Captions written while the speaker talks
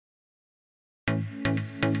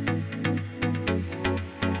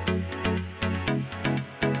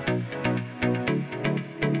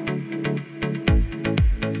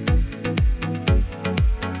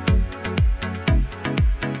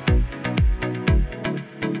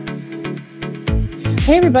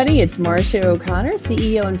Hey everybody, it's Marcia O'Connor,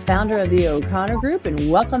 CEO and founder of the O'Connor Group,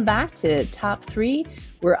 and welcome back to Top 3,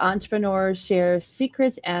 where entrepreneurs share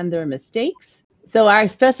secrets and their mistakes. So our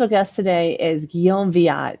special guest today is Guillaume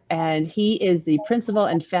Viat, and he is the principal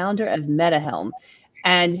and founder of MetaHelm.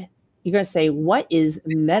 And you're going to say, what is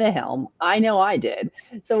MetaHelm? I know I did.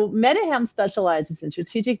 So MetaHelm specializes in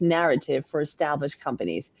strategic narrative for established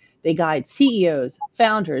companies. They guide CEOs,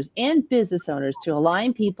 founders, and business owners to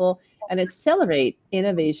align people and accelerate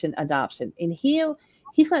innovation adoption. And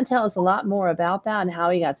he's going to tell us a lot more about that and how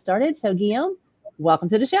he got started. So Guillaume, welcome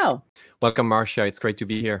to the show. Welcome, Marcia. It's great to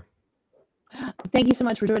be here. Thank you so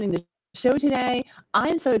much for joining the show today.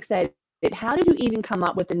 I'm so excited. How did you even come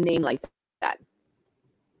up with a name like that?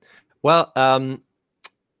 Well,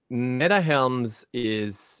 MetaHelms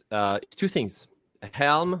is two things. A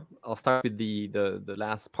helm. I'll start with the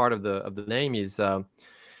last part of the name is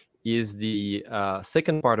the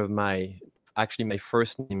second part of my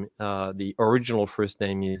first name. The original first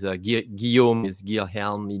name is Guillaume is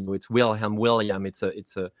Guilhelm. It's Wilhelm. It's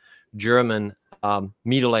a German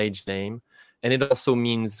middle-aged name, and it also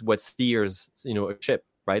means what steers a ship,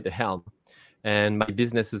 right? The helm. And my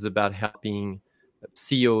business is about helping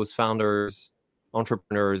CEOs, founders,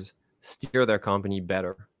 entrepreneurs steer their company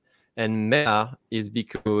better. And meta is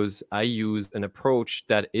because I use an approach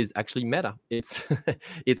that is actually meta. It's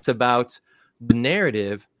it's about the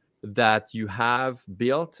narrative that you have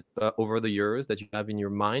built over the years, that you have in your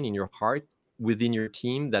mind, in your heart, within your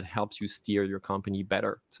team, that helps you steer your company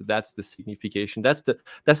better. So that's the signification. That's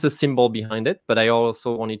the symbol behind it. But I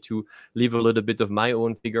also wanted to leave a little bit of my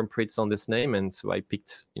own fingerprints on this name, and so I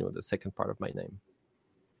picked the second part of my name.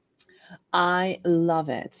 I love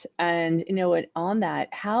it. And you know what, on that,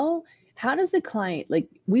 how does the client, like,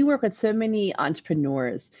 we work with so many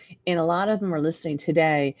entrepreneurs and a lot of them are listening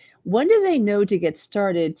today. When do they know to get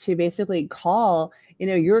started to basically call,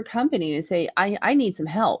 your company and say, I need some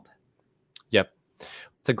help? Yep.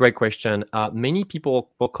 It's a great question. Many people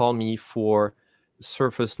will call me for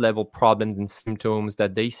surface level problems and symptoms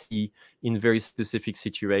that they see in very specific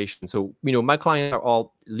situations. So, my clients are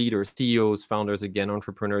all leaders, CEOs, founders, again,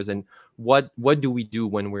 entrepreneurs. And what do we do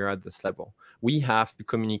when we're at this level? We have to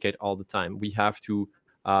communicate all the time. We have to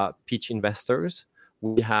pitch investors.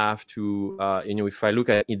 We have to, if I look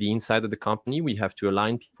at the inside of the company, we have to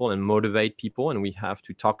align people and motivate people, and we have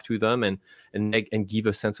to talk to them and give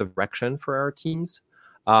a sense of direction for our teams.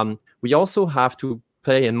 We also have to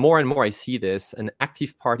play, and more I see this, an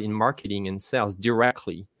active part in marketing and sales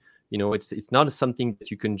directly. It's not something that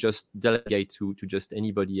you can just delegate to just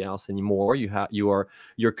anybody else anymore. You're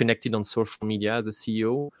connected on social media as a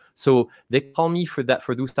CEO, so they call me for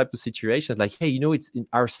those type of situations. Like, hey,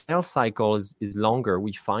 our sales cycle is longer.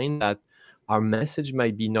 We find that our message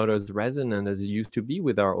might be not as resonant as it used to be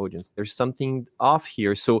with our audience. There's something off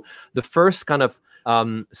here. So the first kind of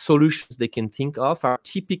solutions they can think of are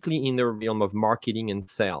typically in the realm of marketing and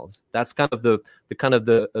sales. That's kind of the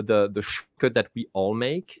shortcut that we all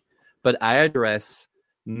make. But I address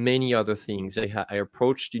many other things. I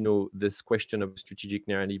approached this question of strategic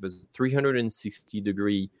narrative as a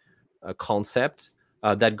 360-degree concept.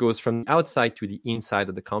 That goes from the outside to the inside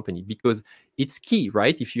of the company, because it's key,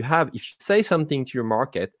 right? If you say something to your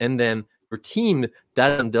market and then your team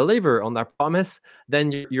doesn't deliver on that promise,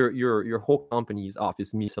 then your whole company is off,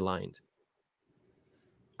 is misaligned.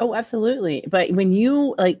 Oh, absolutely. But when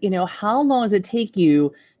you how long does it take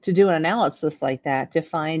you to do an analysis like that to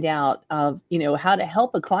find out of, how to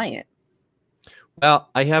help a client? Well,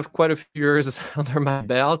 I have quite a few years under my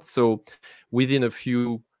belt, so within a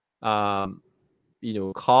few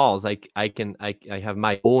calls, I have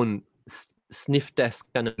my own sniff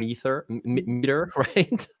test kind of meter,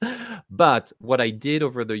 right? But what I did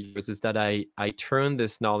over the years is that I turned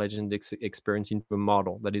this knowledge and this experience into a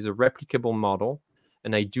model that is a replicable model,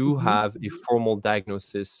 and I do have a formal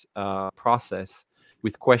diagnosis process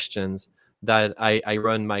with questions that I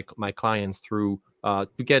run my clients through to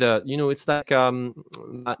get it's like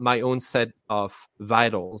my own set of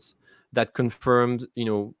vitals that confirmed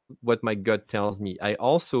what my gut tells me. I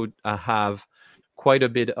also have quite a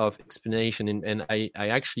bit of explanation, and I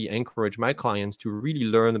actually encourage my clients to really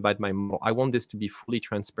learn about my model. I want this to be fully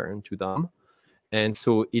transparent to them, and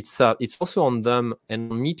so it's also on them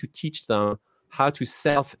and on me to teach them how to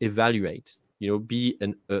self-evaluate, be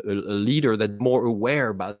a leader that's more aware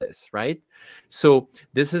about this, right? So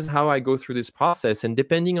this is how I go through this process, and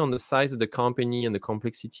depending on the size of the company and the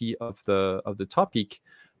complexity of the topic,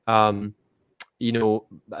 a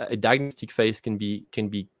diagnostic phase can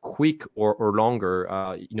be quick or longer.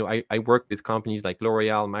 I work with companies like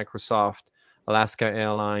L'Oreal, Microsoft, Alaska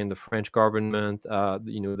Airlines, the French government,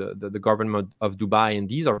 the government of Dubai, and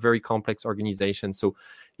these are very complex organizations. So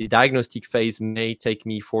the diagnostic phase may take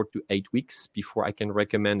me 4 to 8 weeks before I can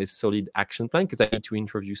recommend a solid action plan, because I need to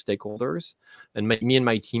interview stakeholders, and me and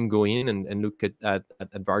my team go in and look at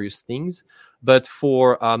various things. But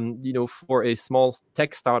for for a small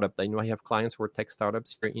tech startup, I have clients who are tech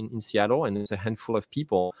startups here in Seattle, and it's a handful of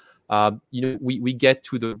people. We get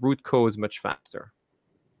to the root cause much faster.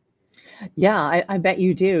 Yeah, I bet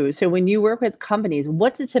you do. So when you work with companies,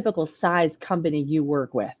 what's a typical size company you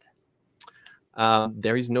work with?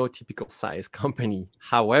 There is no typical size company.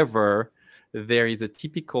 However, there is a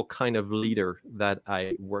typical kind of leader that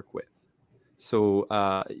I work with. So,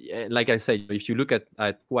 like I said, if you look at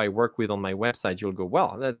who I work with on my website, you'll go,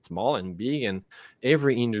 well, that's small and big, and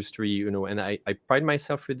every industry, and I pride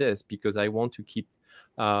myself with this because I want to keep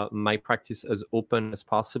my practice as open as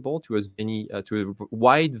possible to as many to a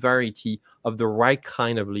wide variety of the right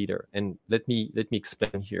kind of leader. And let me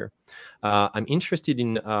explain here. I'm interested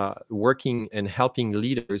in working and helping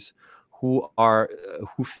leaders who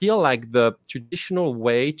feel like the traditional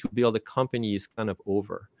way to build a company is kind of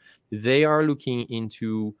over. They are looking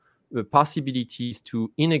into the possibilities to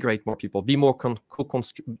integrate more people, be more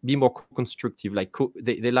co-constructive. Like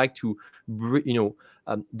they like to,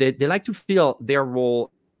 they like to feel their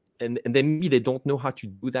role, and then maybe they don't know how to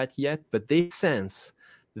do that yet, but they sense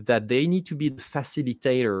that they need to be the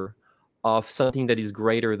facilitator of something that is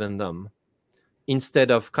greater than them,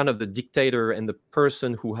 instead of kind of the dictator and the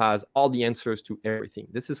person who has all the answers to everything.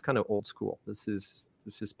 This is kind of old school. This is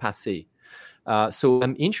passé. So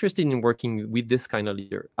I'm interested in working with this kind of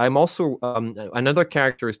leader. I'm also another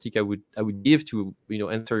characteristic I would give to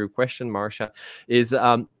answer your question, Marcia, is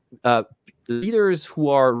leaders who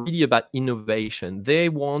are really about innovation. They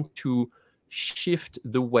want to shift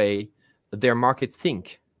the way their market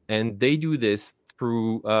think, and they do this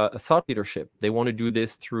through thought leadership. They want to do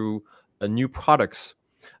this through new products.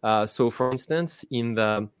 So, for instance, in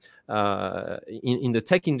the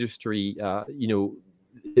tech industry,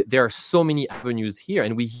 there are so many avenues here,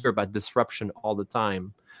 and we hear about disruption all the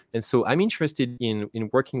time. And so I'm interested in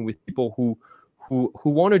working with people who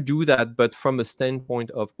want to do that, but from a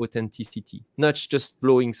standpoint of authenticity, not just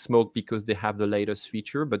blowing smoke because they have the latest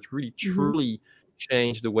feature, but really truly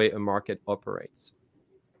change the way a market operates.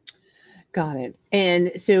 Got it.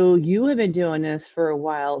 And so you have been doing this for a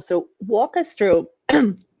while. So walk us through,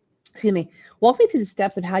 excuse me, walk me through the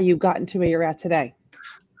steps of how you've gotten to where you're at today.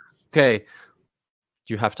 Okay.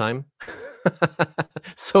 Do you have time?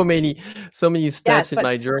 so many steps in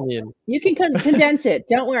my journey. And you can condense it.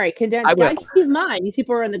 Don't worry. I keep in mind, these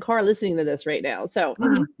people are in the car listening to this right now. So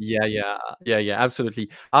yeah, absolutely.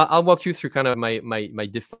 I'll walk you through kind of my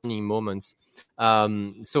defining moments.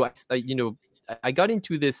 So I got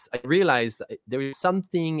into this. I realized there is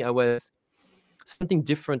something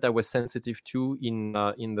different I was sensitive to in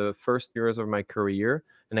the first years of my career.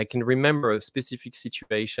 And I can remember a specific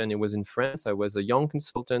situation. It was in France. I was a young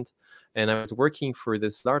consultant, and I was working for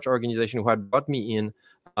this large organization who had brought me in.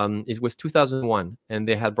 It was 2001, and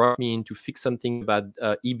they had brought me in to fix something about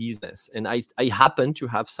e-business. And I happened to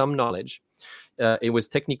have some knowledge. It was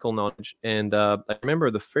technical knowledge. And I remember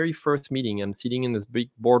the very first meeting. I'm sitting in this big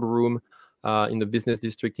boardroom in the business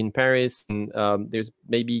district in Paris, and there's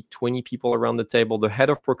maybe 20 people around the table. The head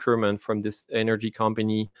of procurement from this energy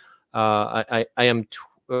company. I'm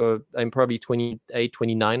probably 28,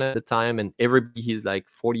 29 at the time, and everybody is like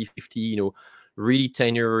 40, 50, really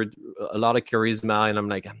tenured, a lot of charisma. And I'm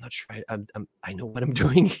like, I'm not sure I know what I'm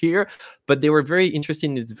doing here, but they were very interested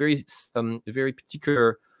in this very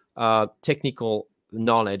particular technical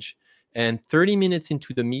knowledge. And 30 minutes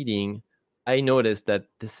into the meeting, I noticed that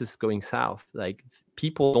this is going south. Like,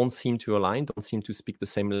 people don't seem to align, don't seem to speak the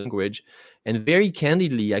same language. And very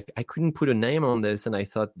candidly, I couldn't put a name on this. And I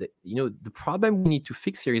thought that, the problem we need to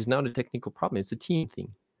fix here is not a technical problem, it's a team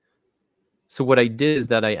thing. So what I did is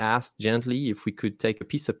that I asked gently if we could take a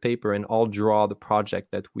piece of paper and all draw the project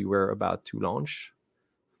that we were about to launch.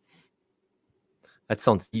 That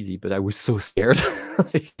sounds easy, but I was so scared.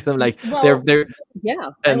 Because I'm like, they're yeah,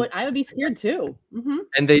 and I would be scared too. Mm-hmm.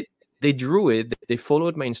 And they drew it, they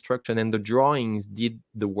followed my instruction, and the drawings did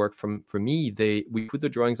the work for me. We put the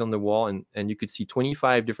drawings on the wall, and you could see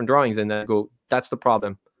 25 different drawings, and I go, that's the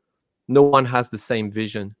problem. No one has the same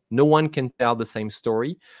vision. No one can tell the same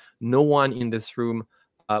story. No one in this room,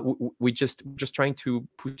 we're just trying to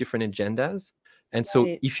push different agendas. And so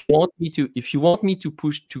if you want me to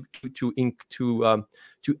push to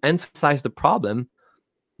emphasize the problem,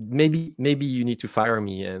 maybe you need to fire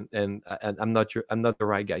me, and I'm not the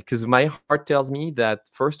right guy, because my heart tells me that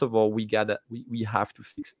first of all we have to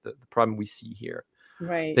fix the problem we see here.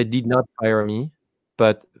 Right. They did not fire me,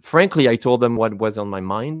 but frankly I told them what was on my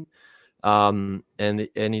mind, and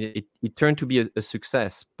it turned to be a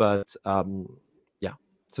success. But yeah,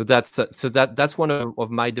 so that's one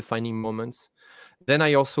of my defining moments. Then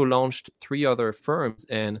I also launched 3 other firms,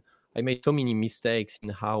 and I made so many mistakes in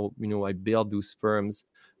how I built those firms.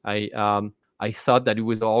 I thought that it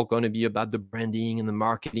was all going to be about the branding and the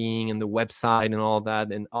marketing and the website and all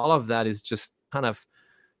that, and all of that is just kind of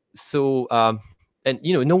so. And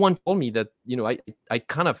no one told me that. I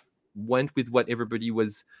kind of went with what everybody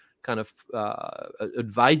was kind of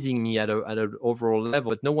advising me at an overall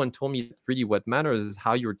level, but no one told me that really what matters is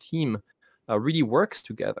how your team really works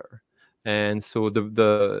together. And so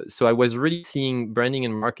so I was really seeing branding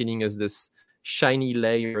and marketing as this shiny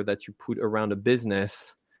layer that you put around a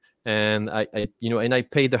business. And I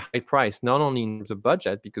paid the high price, not only in the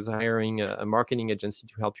budget, because hiring a marketing agency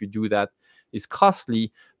to help you do that is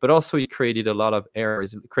costly, but also it created a lot of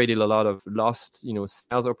errors. It created a lot of lost,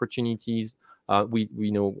 sales opportunities. We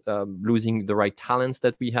losing the right talents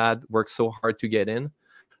that we had worked so hard to get in.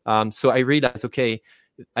 So I realized, okay,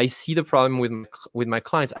 I see the problem with my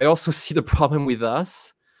clients. I also see the problem with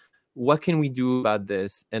us. What can we do about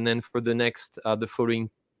this? And then for the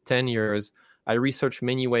following 10 years, I researched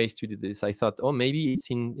many ways to do this. I thought, oh, maybe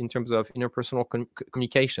it's in terms of interpersonal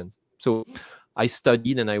communications. So I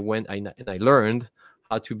studied and I learned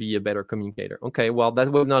how to be a better communicator. Okay, well,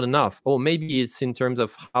 that was not enough. Oh, maybe it's in terms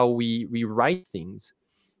of how we write things.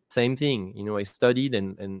 Same thing. I studied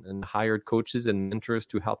and hired coaches and mentors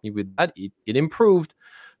to help me with that. It improved,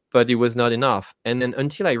 but it was not enough. And then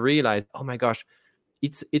until I realized, oh my gosh,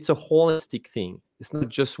 it's a holistic thing. It's not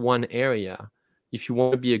just one area. If you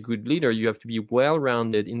want to be a good leader, you have to be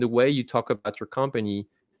well-rounded in the way you talk about your company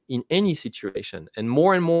in any situation. And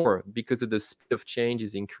more, because of the speed of change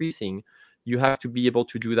is increasing, you have to be able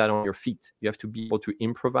to do that on your feet. You have to be able to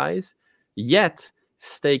improvise, yet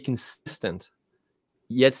stay consistent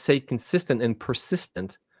and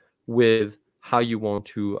persistent with how you want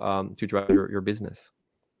to drive your business.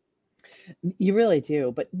 You really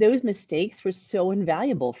do. But those mistakes were so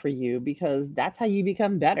invaluable for you because that's how you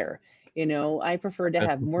become better. I prefer to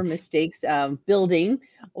have more mistakes building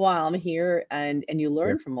while I'm here, and you Yeah.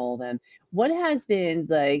 learn from all of them. What has been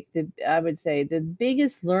like I would say the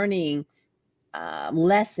biggest learning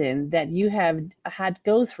lesson that you have had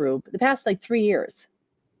go through the past like 3 years?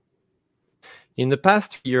 In the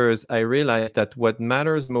past years, I realized that what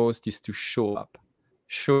matters most is to show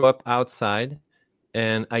up outside.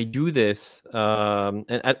 And I do this. And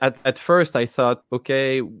at first, I thought,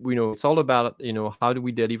 okay, it's all about, how do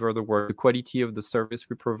we deliver the work, the quality of the service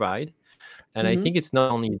we provide. And I Hmm. think it's not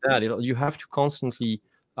only that, you have to constantly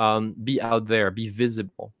be out there, be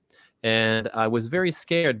visible. And I was very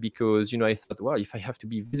scared because, I thought, well, if I have to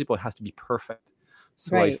be visible, it has to be perfect.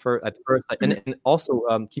 So Right. at first, and also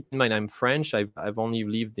keep in mind, I'm French. I've only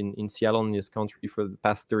lived in Seattle, in this country, for the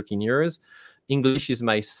past 13 years. English is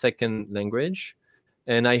my second language.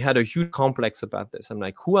 And I had a huge complex about this. I'm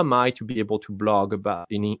like, who am I to be able to blog about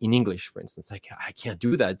in English, for instance? Like, I can't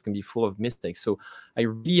do that. It's going to be full of mistakes. So I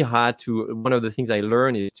really had to, one of the things I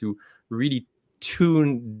learned is to really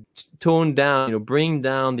tone down, bring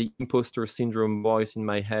down the imposter syndrome voice in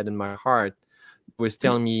my head and my heart was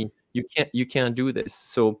telling me, you can't do this.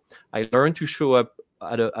 So I learned to show up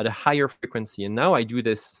at a higher frequency. And now I do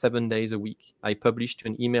this 7 days a week. I publish to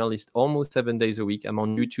an email list almost 7 days a week. I'm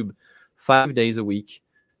on YouTube 5 days a week,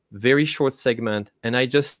 very short segment. And I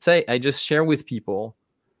just share with people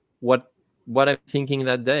what I'm thinking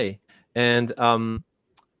that day. And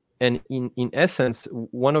in essence,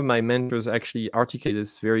 one of my mentors actually articulated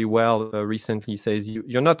this very well recently. Says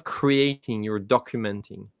you're not creating, you're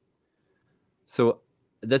documenting. So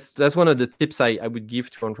that's one of the tips I would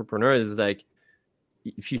give to entrepreneurs, is like,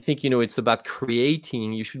 if you think it's about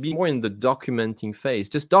creating, you should be more in the documenting phase.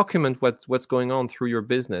 Just document what's going on through your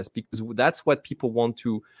business, because that's what people want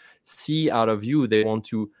to see out of you. They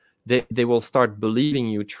will start believing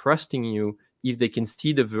you, trusting you, if they can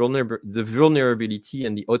see the vulnerability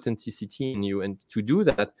and the authenticity in you. And to do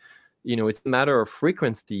that, it's a matter of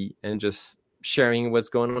frequency and just sharing what's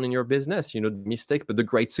going on in your business, the mistakes, but the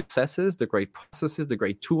great successes, the great processes, the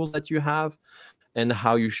great tools that you have, and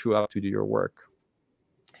how you show up to do your work.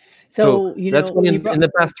 So So, that's one you in brought,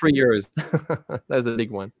 the past 3 years. That's a big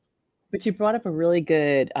one. but you brought up a really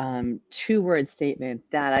good two-word statement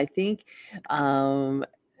that I think um,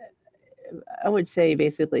 I would say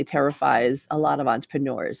basically terrifies a lot of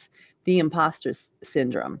entrepreneurs, the imposter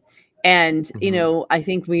syndrome. And, Mhm. I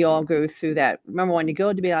think we all go through that. Remember, when you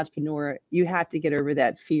go to be an entrepreneur, you have to get over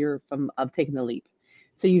that fear of taking the leap.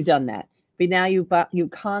 So you've done that. But now you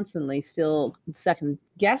constantly still second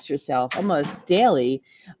guess yourself almost daily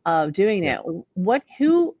of doing Yeah. that.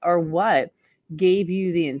 Who or what gave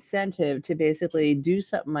you the incentive to basically do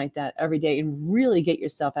something like that every day and really get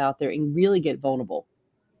yourself out there and really get vulnerable?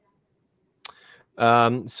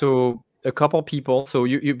 So a couple people. So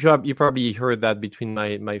you probably heard that between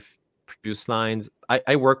previous lines.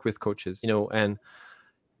 I work with coaches, and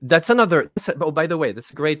that's another. Oh, by the way, That's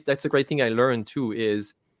a great thing I learned too.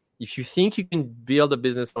 Is if you think you can build a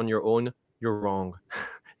business on your own, you're wrong.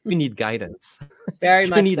 You need guidance. Very You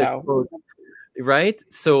much need a so. coach, right?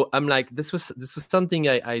 So I'm like, this was something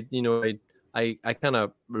I kind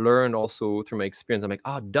of learned also through my experience. I'm like,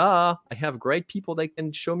 oh, duh, I have great people that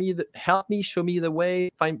can help me, show me the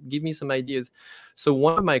way, give me some ideas. So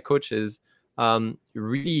one of my coaches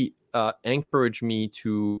really encouraged me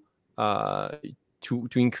uh, to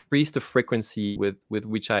increase the frequency with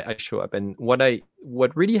which I show up. And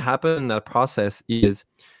what really happened in that process is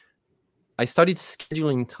I started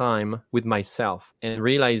scheduling time with myself and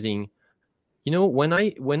realizing, when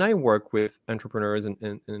I work with entrepreneurs and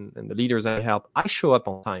the leaders I help, I show up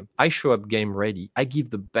on time. I show up game ready. I give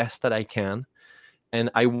the best that I can, and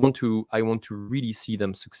I want to really see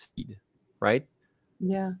them succeed, right?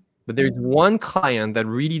 Yeah. But there's one client that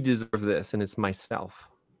really deserves this, and it's myself.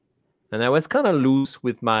 And I was kind of loose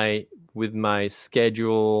with my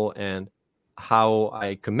schedule and how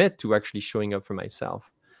I commit to actually showing up for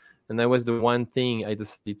myself. And that was the one thing I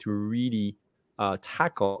decided to really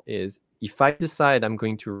tackle is, if I decide I'm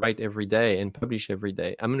going to write every day and publish every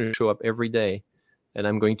day, I'm going to show up every day and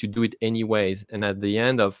I'm going to do it anyways. And at the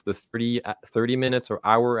end of the 30 minutes or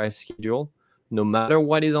hour I schedule, no matter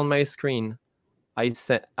what is on my screen, I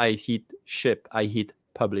hit ship, I hit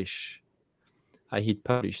publish.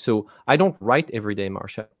 So I don't write every day,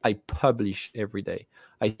 Marsha. I publish every day.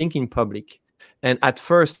 I think in public. And at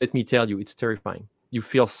first, let me tell you, it's terrifying. You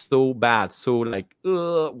feel so bad, so like,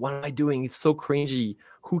 ugh, what am I doing? It's so cringy.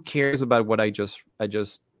 Who cares about what I just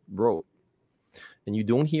wrote? And you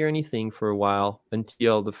don't hear anything for a while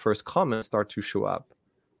until the first comments start to show up.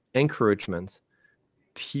 Encouragements.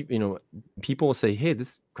 People will say, "Hey,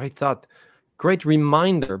 this great thought, great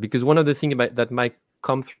reminder." Because one of the things about that might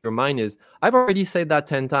come through your mind is, I've already said that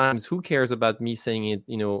 10 times. Who cares about me saying it,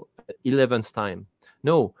 11th time?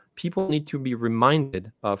 No, people need to be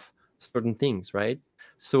reminded of certain things, right?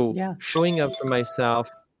 So Yeah. showing up for myself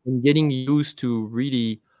and getting used to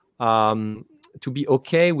really to be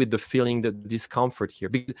okay with the feeling, the discomfort here,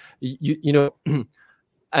 because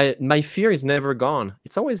my fear is never gone.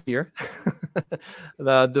 It's always here.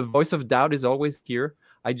 The voice of doubt is always here.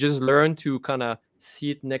 I just learned to kind of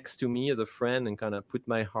see it next to me as a friend and kind of put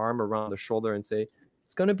my arm around the shoulder and say,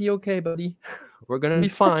 "It's gonna be okay, buddy. We're gonna be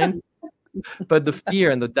fine." But the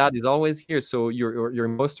fear and the doubt is always here. So your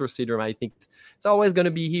imposter syndrome, I think it's always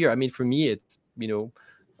gonna be here. I mean, for me, it's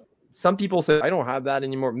some people say I don't have that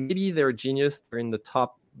anymore. Maybe they're a genius. They're in the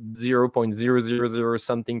top 0.000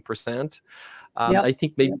 something percent. I Yep.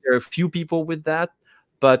 think maybe there are a few people with that,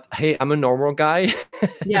 but hey, I'm a normal guy.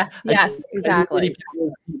 Yes. I Yes. think many Exactly.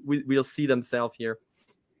 people will see themselves here.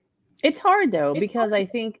 It's hard though, because I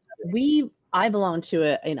think I belong to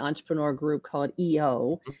an entrepreneur group called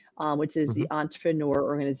EO, which is the Mhm. Entrepreneur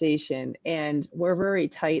Organization, and we're very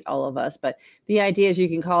tight, all of us. But the idea is you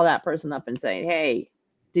can call that person up and say, "Hey,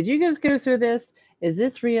 did you just go through this? Is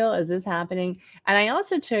this real? Is this happening?" And I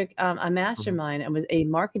also took a Mhm. mastermind. It was a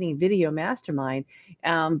marketing video mastermind.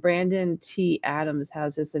 Brandon T. Adams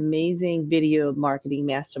has this amazing video marketing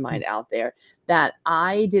mastermind out there that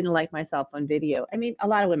I didn't like myself on video. I mean, a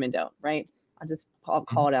lot of women don't, right? I'll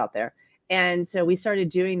call Mhm. it out there. And so we started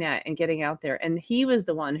doing that and getting out there. And he was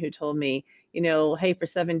the one who told me, hey, for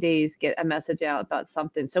 7 days, get a message out about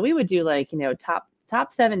something. So we would do like,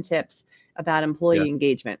 top 7 tips about Yeah. employee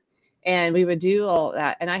engagement. And we would do all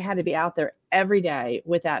that. And I had to be out there every day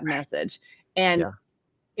with that message. And Yeah.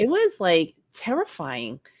 it was, like,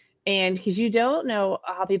 terrifying, and because you don't know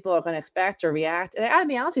how people are gonna expect or react, and I gotta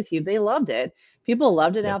be honest with you, they loved it. People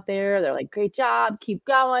loved it Yeah. out there, they're like, "Great job, keep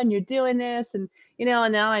going, you're doing this," and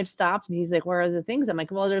now I've stopped, and he's like, "Where are the things?" I'm like,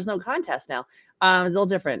 "Well, there's no contest now." It's a little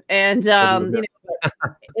different, and,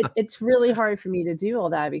 but it's really hard for me to do all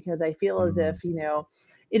that because I feel as Mhm. if,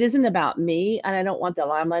 it isn't about me, and I don't want the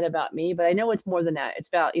limelight about me, but I know it's more than that. It's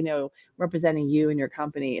about, representing you and your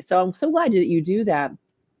company. So I'm so glad that you do that.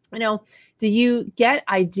 you know, do you get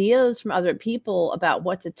ideas from other people about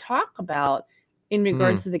what to talk about in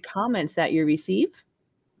regards Mm. to the comments that you receive?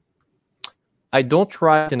 I don't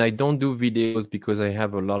write and I don't do videos because I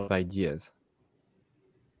have a lot of ideas.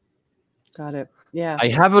 Got it. Yeah. I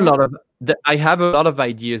have a lot of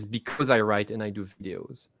ideas because I write and I do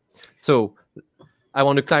videos. So I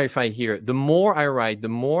want to clarify here. The more I write, the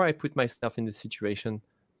more I put myself in the situation.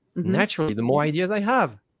 Mm-hmm. Naturally, the more ideas I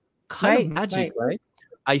have. Kind of magic, right?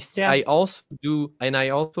 I also do, and I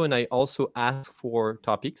also ask for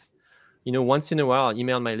topics. Once in a while, I'll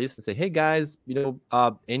email my list and say, "Hey guys,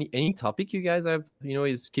 any topic you guys have,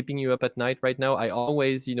 is keeping you up at night right now." I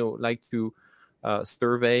always, like to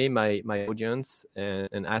survey my audience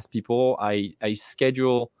and ask people. I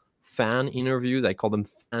schedule fan interviews. I call them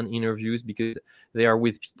fan interviews because they are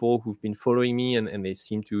with people who've been following me and they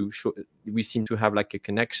seem to show, we seem to have like a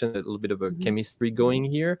connection, a little bit of a chemistry going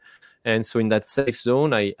here. And so in that safe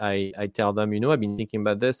zone, I tell them, I've been thinking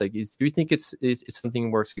about this. Like, do you think it's something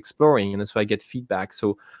worth exploring? And so I get feedback.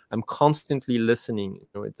 So I'm constantly listening,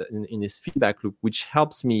 in this feedback loop, which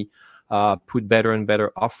helps me put better and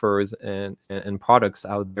better offers and products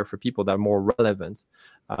out there for people that are more relevant.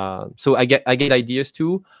 So I get ideas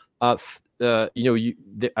too. I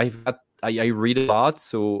read a lot,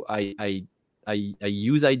 so I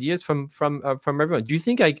use ideas from everyone. Do you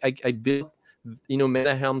think I built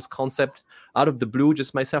Meta Helm's concept out of the blue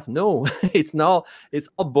just myself? No, it's all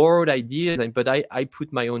borrowed ideas, but I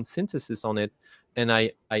put my own synthesis on it, and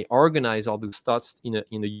I organize all those thoughts in a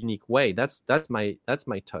unique way. That's my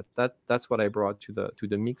touch. That's what I brought to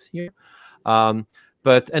the mix here.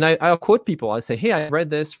 But I'll quote people. I say, hey, I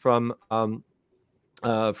read this from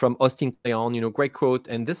Austin Kleon, great quote,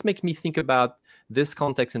 and this makes me think about this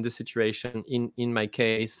context and this situation in my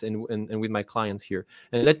case and with my clients here.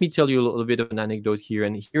 And let me tell you a little bit of an anecdote here.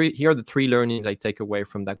 And here are the 3 learnings I take away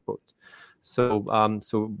from that quote.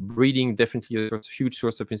 So reading, definitely a huge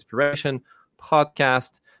source of inspiration.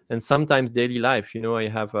 Podcast, and sometimes daily life. I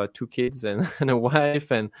have 2 kids and a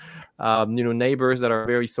wife, and neighbors that are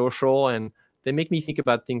very social, and they make me think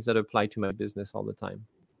about things that apply to my business all the time.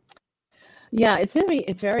 Yeah, it's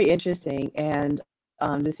very interesting, and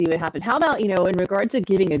to see what happens. How about, in regard to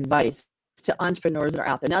giving advice to entrepreneurs that are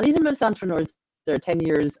out there? Now, these are most entrepreneurs that are 10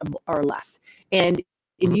 years or less, and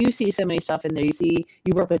you see so many stuff in there. You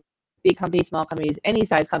work with big companies, small companies, any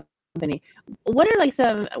size company. What are like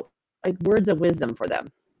some words of wisdom for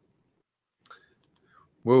them?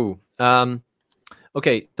 Whoa.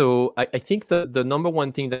 Okay, so I think the number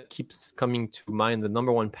one thing that keeps coming to mind, the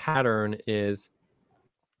number one pattern is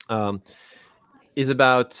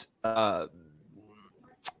about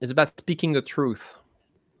speaking the truth.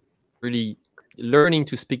 Really learning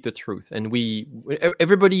to speak the truth. And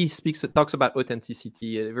everybody talks about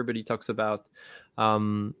authenticity. Everybody talks about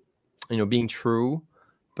being true.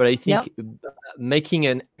 But I think making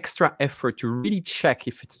an extra effort to really check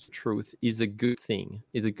if it's the truth is a good thing.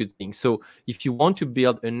 So if you want to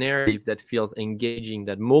build a narrative that feels engaging,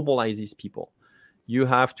 that mobilizes people, you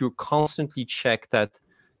have to constantly check that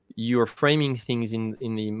you're framing things in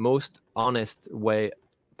the most honest way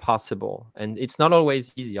possible. And it's not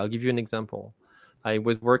always easy. I'll give you an example. I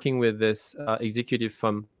was working with this executive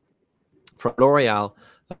from L'Oreal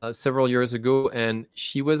several years ago, and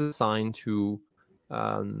she was assigned to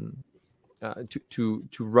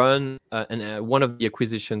run one of the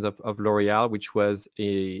acquisitions of L'Oreal, which was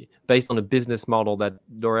based on a business model that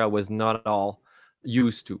L'Oreal was not at all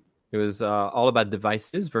used to. It was all about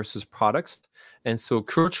devices versus products, and so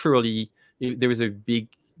culturally there was a big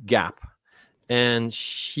gap. And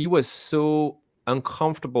she was so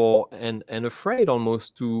uncomfortable and afraid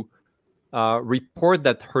almost to report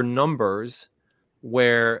that her numbers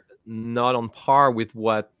were not on par with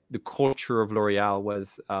what the culture of L'Oreal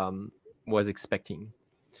was expecting.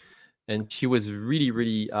 And she was really,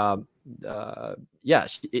 really,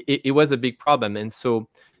 it was a big problem. And so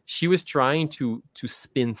she was trying to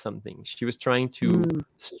spin something. She was trying to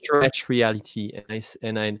stretch reality.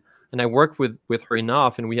 And I worked with her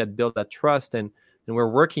enough, and we had built that trust. And we're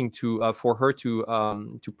working for her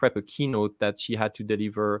to prep a keynote that she had to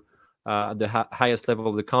deliver at the highest level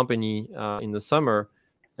of the company in the summer.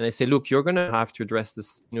 And I say, look, you're going to have to address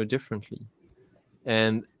this, differently.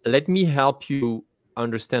 And let me help you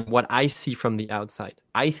understand what I see from the outside.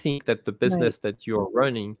 I think that the business that you're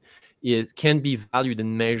running can be valued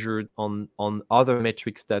and measured on other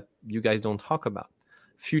metrics that you guys don't talk about.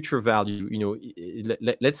 Future value,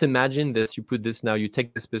 let's imagine this. You put this now, you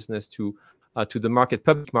take this business to the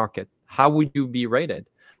public market. How would you be rated?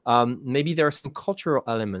 Maybe there are some cultural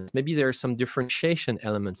elements. Maybe there are some differentiation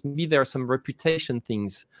elements. Maybe there are some reputation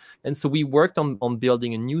things. And so we worked on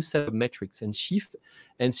building a new set of metrics. And she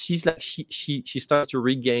started to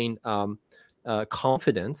regain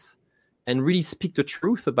confidence and really speak the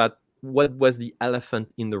truth about what was the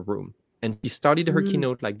elephant in the room. And she started her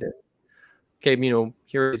keynote like this. Okay,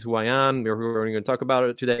 here is who I am. We're going to talk about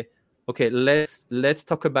it today. Okay, let's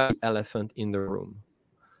talk about the elephant in the room.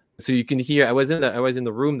 So you can hear I was in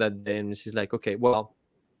the room that day, and she's like, okay, well,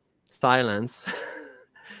 silence.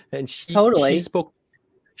 And she Totally. spoke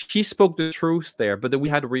the truth there, but we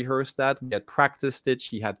had rehearsed that, we had practiced it,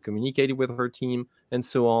 she had communicated with her team and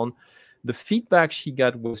so on. The feedback she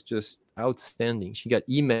got was just outstanding. She got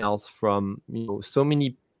emails from so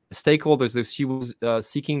many stakeholders that she was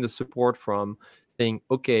seeking the support from, saying,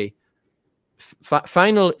 okay,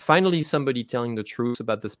 finally somebody telling the truth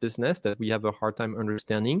about this business that we have a hard time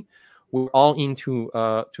understanding. We're all into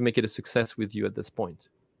to make it a success with you at this point.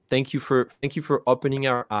 Thank you for opening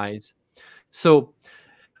our eyes. So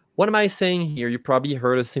what am I saying here? You probably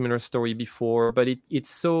heard a similar story before, but it's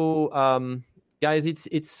so guys,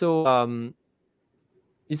 it's so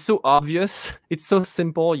obvious. It's so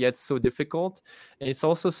simple yet so difficult, and it's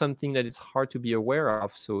also something that is hard to be aware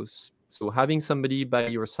of. So having somebody by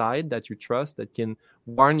your side that you trust, that can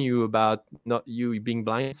warn you about not you being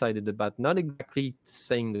blindsided about not exactly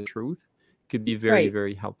saying the truth, could be very, Right.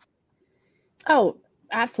 very helpful. Oh,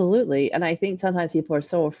 absolutely. And I think sometimes people are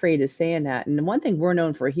so afraid of saying that. And one thing we're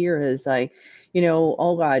known for here is like,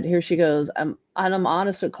 oh God, here she goes. And I'm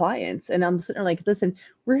honest with clients. And I'm sitting there like, listen,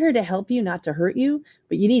 we're here to help you, not to hurt you,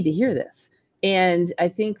 but you need to hear this. And I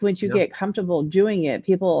think once you Yeah. get comfortable doing it,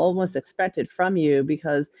 people almost expect it from you,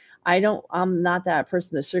 because I'm not that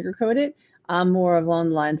person to sugarcoat it. I'm more along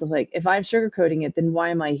the lines of like, if I'm sugarcoating it, then why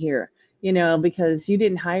am I here? Because you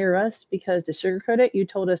didn't hire us because to sugarcoat it. You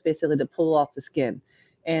told us basically to pull off the skin,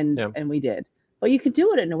 and Yeah. we did. But you could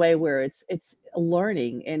do it in a way where it's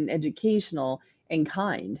learning and educational and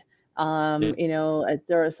kind.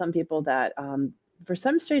 There are some people that, for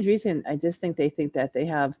some strange reason, I just think that they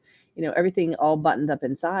have, everything all buttoned up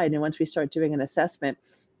inside. And once we start doing an assessment,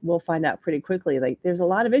 we'll find out pretty quickly, like, there's a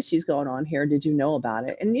lot of issues going on here. Did you know about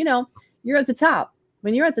it? And you're at the top.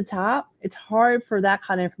 When you're at the top, it's hard for that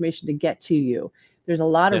kind of information to get to you. There's a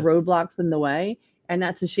lot of Yeah. roadblocks in the way, and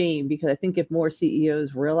that's a shame, because I think if more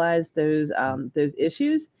CEOs realize those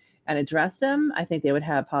issues and address them, I think they would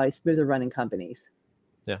have probably smoother running companies.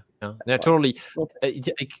 Yeah, So, totally. we'll see.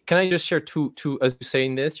 Can I just share two? As you're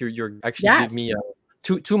saying this, you're actually Yes. giving me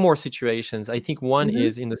two more situations. I think one Hmm.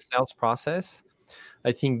 is in the sales process.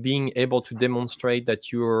 I think being able to demonstrate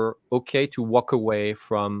that you're okay to walk away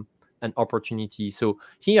from an opportunity. So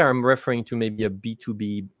here I'm referring to maybe a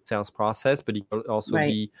B2B sales process, but it could also Right.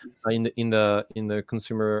 be in the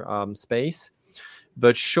consumer space.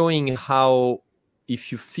 But showing how,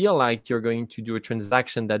 if you feel like you're going to do a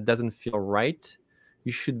transaction that doesn't feel right,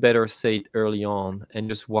 you should better say it early on and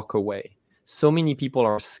just walk away. So many people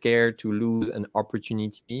are scared to lose an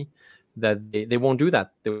opportunity that they won't do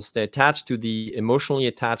that. They will stay emotionally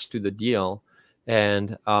attached to the deal,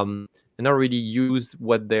 and not really use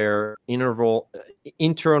what their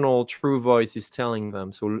internal true voice is telling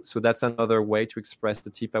them. So that's another way to express the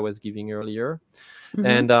tip I was giving earlier. Hmm.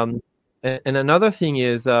 And another thing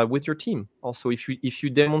is with your team. Also, if you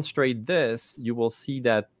demonstrate this, you will see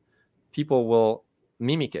that people will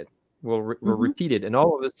mimic it, will Hmm. repeat it, and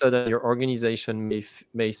all of a sudden your organization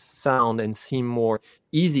may sound and seem more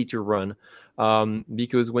easy to run,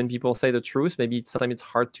 because when people say the truth, maybe sometimes it's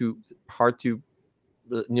hard to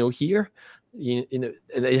hear. And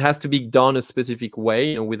it has to be done a specific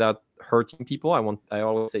way, without hurting people. I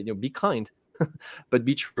always say, be kind, but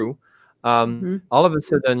be true. Hmm. All of a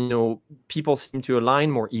sudden, people seem to align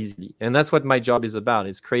more easily, and that's what my job is about.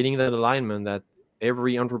 It's creating that alignment that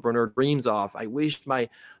every entrepreneur dreams of. I wish my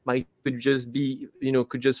could just be,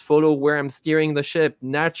 could just follow where I'm steering the ship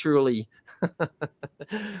naturally.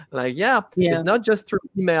 Like, yeah, it's Yeah. not just through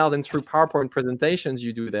email and through PowerPoint presentations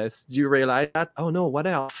you do this. Do you realize that? Oh no, what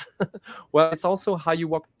else? Well, it's also how you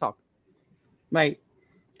walk the talk. Right.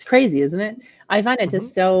 It's crazy, isn't it? I find it Mm-hmm.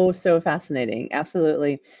 just so fascinating.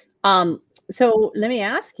 Absolutely. So let me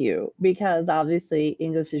ask you, because obviously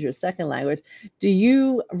English is your second language. Do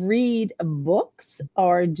you read books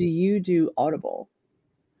or do you do Audible?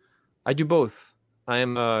 I do both. I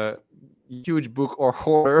am a huge book or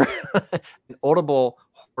hoarder, an Audible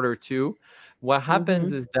hoarder too. What happens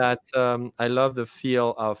Hmm. is that I love the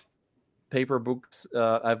feel of paper books.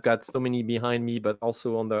 I've got so many behind me, but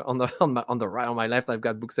also on the right, on my left, I've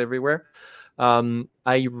got books everywhere.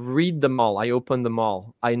 I read them all. I open them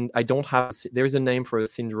all. I don't have. There's a name for a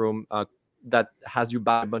syndrome that has you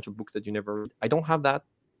buy a bunch of books that you never read. I don't have that.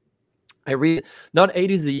 I read not A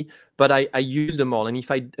to Z, but I use them all. And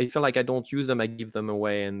if I feel like I don't use them, I give them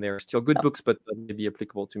away. And they're still good books, but maybe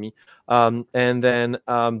applicable to me. And then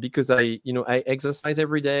because I exercise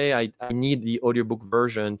every day, I need the audiobook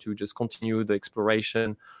version to just continue the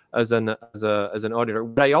exploration as an auditor.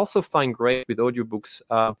 What I also find great with audiobooks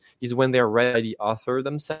is when they're read by the author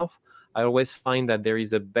themselves. I always find that there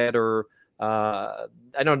is a better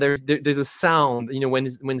I don't know. There's a sound, when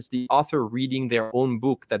it's the author reading their own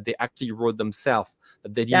book that they actually wrote themselves,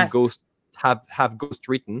 that they didn't have ghost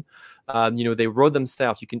written. They wrote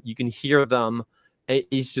themselves. You can hear them.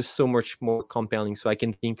 It's just so much more compelling. So I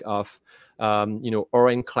can think of,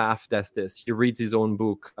 Oren Klaff does this. He reads his own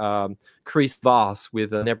book. Chris Voss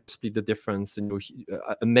with Never Split the Difference.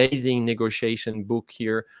 Amazing negotiation book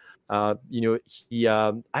here. He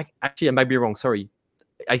actually, I might be wrong. Sorry.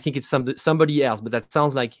 I think it's somebody else, but that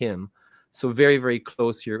sounds like him. So very, very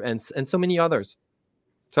close here, and so many others.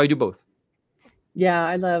 So I do both. Yeah,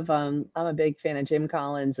 I love I'm a big fan of Jim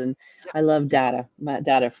Collins, and I love data. I'm a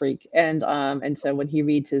data freak. And so when he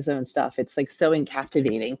reads his own stuff, it's like so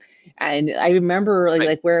captivating. And I remember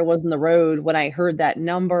like where I was in the road when I heard that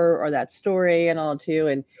number or that story and all too.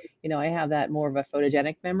 And I have that more of a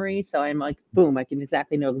photogenic memory. So I'm like, boom, I can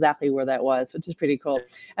know exactly where that was, which is pretty cool.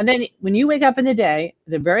 And then when you wake up in the day,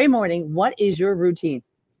 the very morning, what is your routine?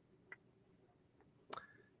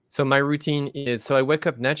 So my routine is, I wake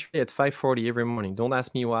up naturally at 5:40 every morning. Don't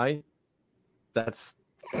ask me why. That's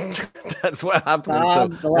what happens.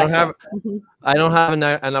 So I don't have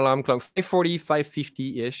an alarm clock. 5:40,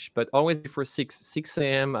 5:50-ish, but always before 6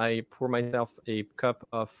 a.m. I pour myself a cup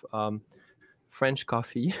of French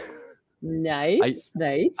coffee. Nice.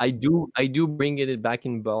 I do bring it back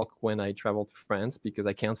in bulk when I travel to France because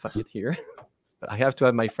I can't find it here. I have to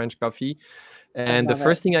have my French coffee. And the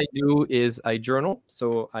first thing I do is I journal.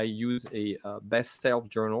 So I use a best self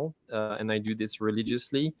journal, and I do this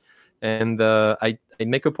religiously. And I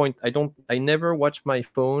make a point. I never watch my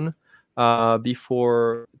phone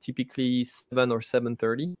before typically 7 or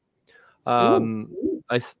 7:30.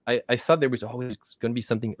 I thought there was always going to be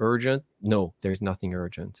something urgent. No, there's nothing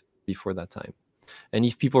urgent before that time. And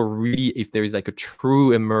if there is like a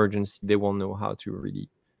true emergency, they will know how to really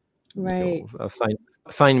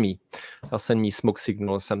find me. They'll send me smoke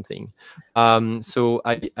signal or something. So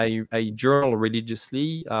I journal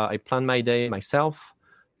religiously. I plan my day myself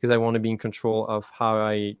because I want to be in control of how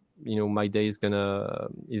my day is gonna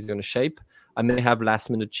shape. I may have last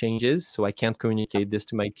minute changes, so I can't communicate this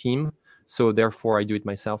to my team. So therefore, I do it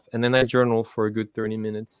myself, and then I journal for a good 30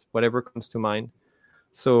 minutes, whatever comes to mind.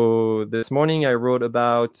 So this morning I wrote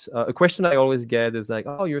about a question I always get is like,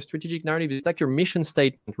 oh, your strategic narrative is like your mission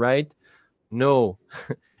statement, right? No,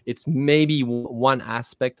 it's maybe one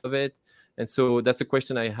aspect of it. And so that's a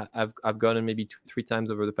question I've gotten maybe 2-3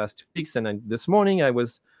 times over the past 2 weeks. And this morning I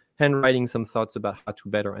was handwriting some thoughts about how to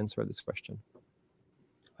better answer this question.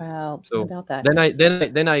 Wow. So about that.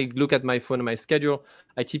 Then I look at my phone and my schedule.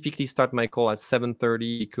 I typically start my call at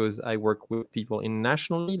 7:30 because I work with people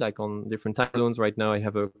internationally, like on different time zones. Right now I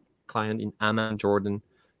have a client in Amman, Jordan,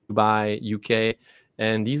 Dubai, UK.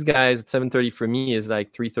 And these guys at 7:30 for me is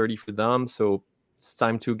like 3:30 for them. So it's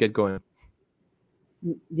time to get going.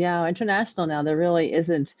 Yeah, international now. There really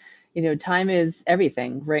isn't, time is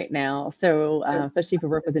everything right now. So especially if you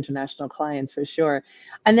work with international clients for sure.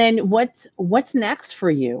 And then what's next for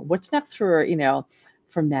you? What's next for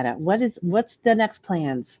Meta? What's the next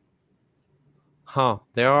plans?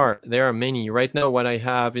 There are many right now. What I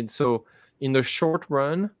have in the short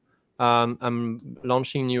run, I'm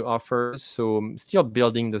launching new offers. So I'm still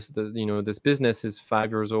building this. This business is 5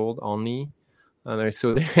 years old only.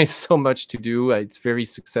 So there is so much to do. It's very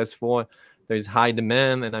successful. There's high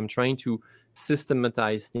demand, and I'm trying to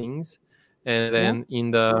systematize things. And then in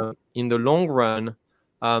the long run,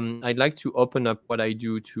 I'd like to open up what I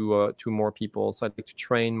do to more people. So I'd like to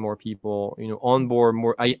train more people. Onboard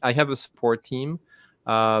more. I have a support team,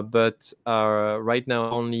 but right now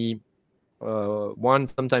only one,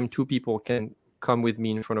 sometimes 2 people can come with me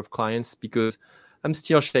in front of clients because I'm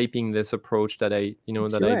still shaping this approach that I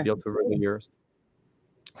built over the years.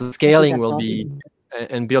 So scaling will be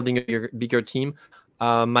and building a bigger team.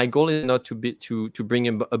 My goal is not to bring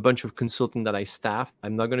in a bunch of consultants that I staff.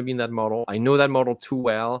 I'm not going to be in that model. I know that model too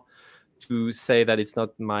well to say that it's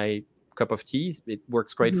not my cup of tea. It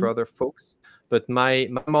works great for other folks, but my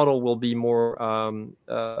model will be more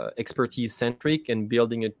expertise centric and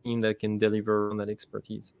building a team that can deliver on that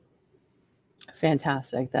expertise.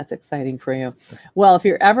 Fantastic. That's exciting for you. Well, if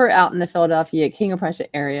you're ever out in the Philadelphia, King of Prussia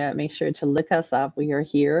area, make sure to look us up. We are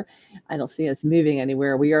here. I don't see us moving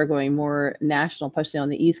anywhere. We are going more national, especially on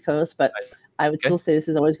the East Coast, but I would Okay. still say this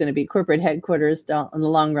is always going to be corporate headquarters in the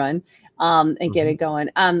long run, and get Mhm. it going.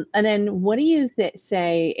 And then what do you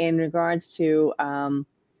say in regards to,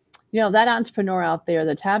 that entrepreneur out there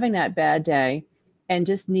that's having that bad day and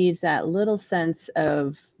just needs that little sense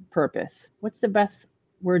of purpose? What's the best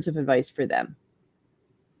words of advice for them?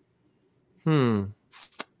 Hmm.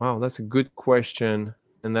 Wow, that's a good question,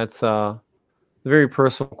 and that's a very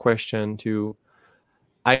personal question too.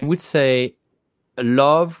 I would say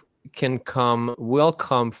love will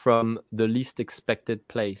come from the least expected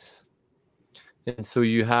place. And so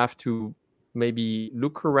you have to maybe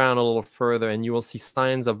look around a little further and you will see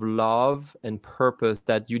signs of love and purpose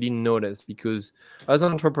that you didn't notice. Because as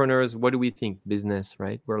entrepreneurs, what do we think? Business,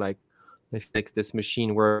 right? We're like, let's make this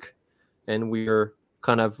machine work. And we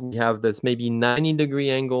have this maybe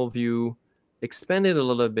 90-degree angle view, expand it a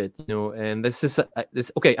little bit, and this,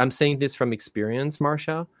 okay, I'm saying this from experience,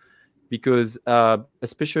 Marcia, because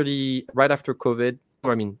especially right after COVID,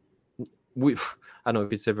 or I mean, we I don't know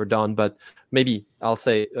if it's ever done, but maybe I'll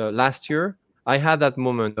say last year I had that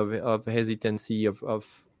moment of hesitancy of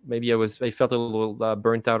maybe I felt a little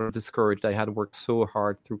burnt out or discouraged. I had worked so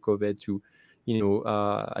hard through COVID to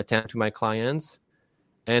attend to my clients,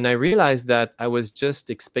 and I realized that I was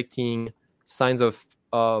just expecting signs of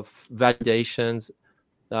validations,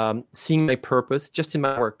 seeing my purpose just in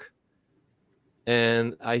my work.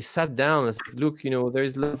 And I sat down and said, look, there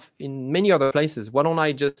is love in many other places. Why don't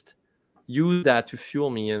I just use that to fuel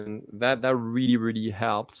me? And that really, really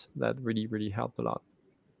helped. That really, really helped a lot.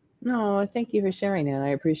 No, thank you for sharing that. I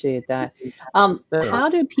appreciate that. Yeah. How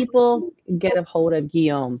do people get a hold of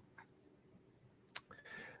Guillaume?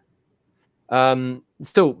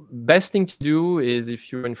 So best thing to do is,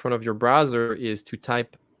 if you're in front of your browser, is to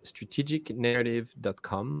type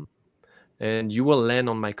strategicnarrative.com and you will land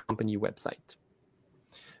on my company website.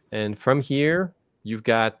 And from here, you've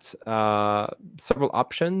got several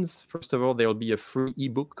options. First of all, there will be a free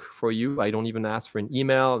ebook for you. I don't even ask for an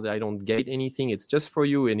email. I don't get anything. It's just for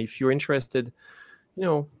you. And if you're interested,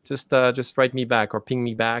 just write me back or ping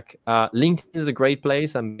me back. LinkedIn is a great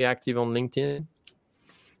place. I'm very active on LinkedIn.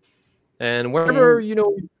 And wherever, And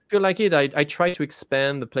you feel like it, I try to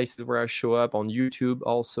expand the places where I show up on YouTube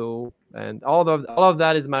also. And all of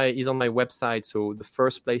that is on my website. So the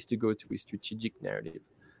first place to go to is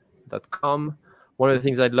strategicnarrative.com. One of the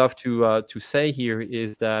things I'd love to say here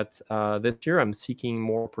is that this year I'm seeking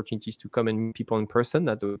more opportunities to come and meet people in person,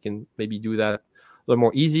 that we can maybe do that a little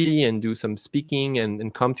more easily and do some speaking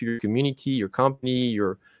and come to your community, your company,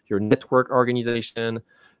 your network organization,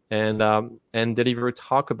 and deliver a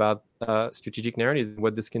talk about strategic narratives and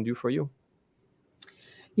what this can do for you.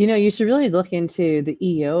 you should really look into the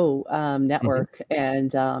EO Mhm. network,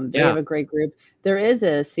 and they Yeah. have a great group. There is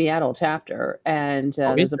a Seattle chapter, and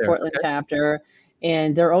Oh, is there's a there? Portland Okay. chapter,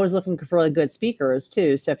 and they're always looking for really good speakers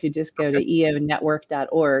too. So if you just go to Okay.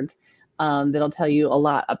 eonetwork.org, that'll tell you a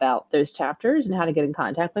lot about those chapters and how to get in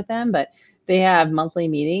contact with them. But they have monthly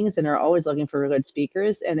meetings and are always looking for good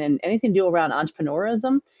speakers. And then anything to do around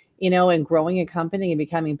entrepreneurism, and growing a company and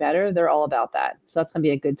becoming better, they're all about that. So that's going to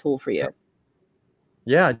be a good tool for Okay. you.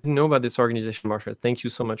 Yeah, I didn't know about this organization, Marsha. Thank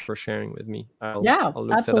you so much for sharing with me. I'll Yeah, look that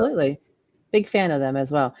up. absolutely. Big fan of them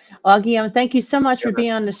as well. Well, Guillaume, thank you so much Yeah, for man.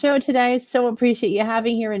 being on the show today. So appreciate you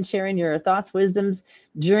having here and sharing your thoughts, wisdoms,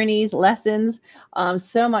 journeys, lessons.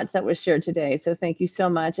 So much that was shared today. So thank you so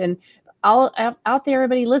much. And all out there,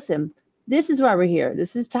 everybody, listen. This is why we're here.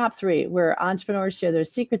 This is Top 3, where entrepreneurs share their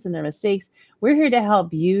secrets and their mistakes. We're here to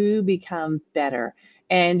help you become better.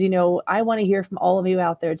 And I want to hear from all of you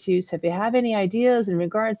out there too. So if you have any ideas in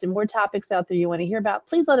regards to more topics out there you want to hear about,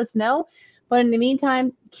 please let us know. But in the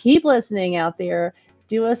meantime, keep listening out there.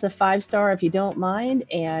 Do us a 5-star if you don't mind,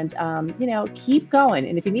 and keep going.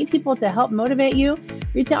 And if you need people to help motivate you,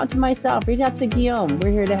 reach out to myself, reach out to Guillaume.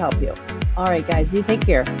 We're here to help you. All right, guys, you take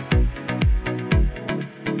care.